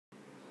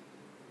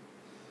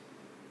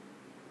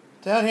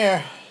Down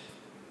here.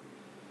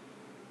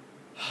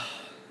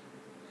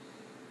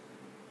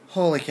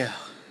 Holy cow.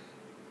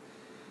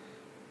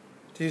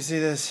 Do you see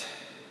this?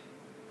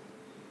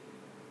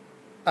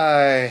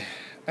 I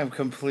am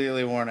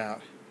completely worn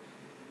out.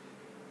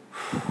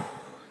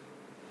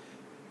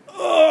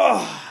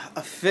 Oh,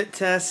 a fit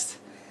test.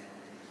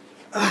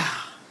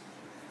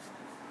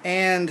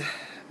 And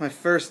my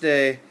first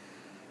day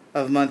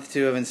of month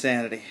 2 of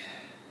insanity.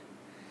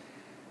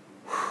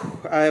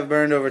 I have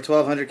burned over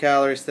 1,200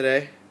 calories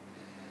today.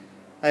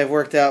 I have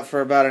worked out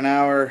for about an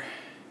hour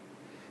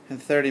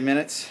and 30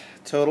 minutes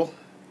total,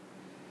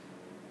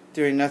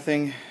 doing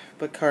nothing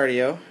but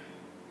cardio.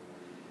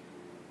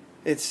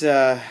 It's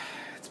been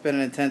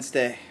an intense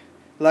day.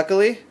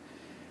 Luckily,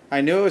 I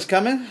knew it was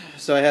coming,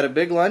 so I had a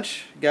big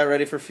lunch, got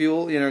ready for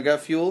fuel, got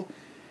fuel,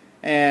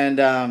 and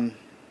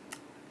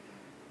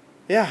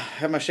yeah,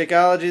 had my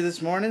Shakeology this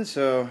morning,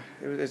 so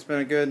it's been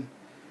a good.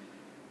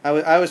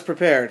 I was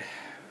prepared.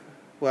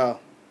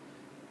 Well,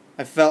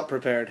 I felt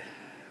prepared,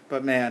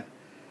 but man,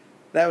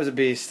 that was a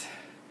beast.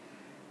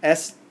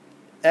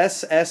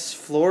 SS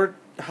floor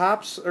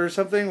hops or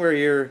something, where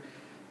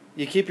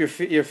you keep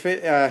your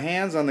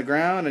hands on the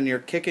ground and you're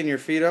kicking your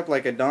feet up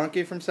like a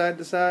donkey from side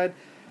to side.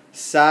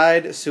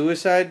 Side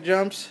suicide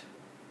jumps.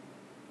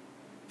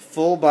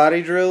 Full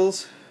body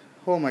drills.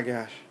 Oh my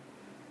gosh.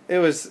 It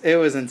was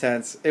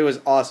intense. It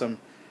was awesome.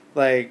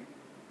 Like,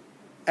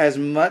 as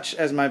much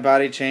as my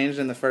body changed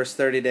in the first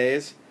 30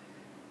 days,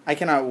 I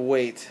cannot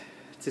wait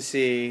to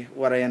see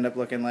what I end up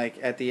looking like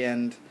at the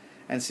end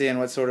and seeing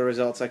what sort of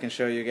results I can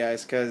show you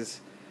guys,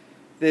 because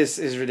this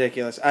is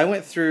ridiculous. I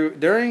went through,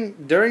 during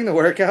the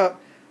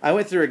workout, I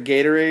went through a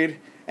Gatorade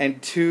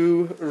and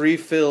 2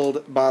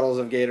 refilled bottles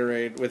of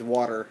Gatorade with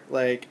water.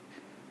 Like,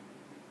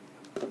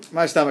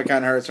 my stomach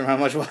kind of hurts from how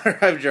much water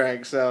I've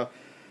drank. So,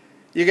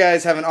 you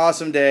guys have an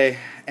awesome day,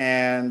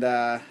 and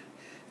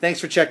thanks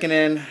for checking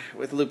in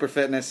with Luper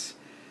Fitness.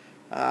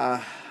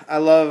 I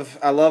love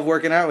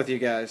working out with you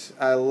guys.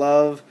 I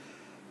love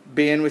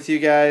being with you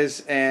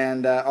guys,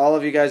 and all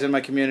of you guys in my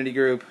community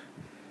group.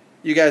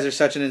 You guys are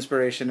such an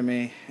inspiration to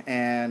me,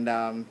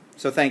 and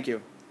so thank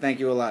you. Thank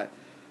you a lot.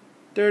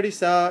 Dirty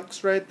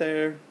socks right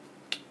there.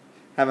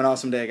 Have an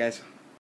awesome day, guys.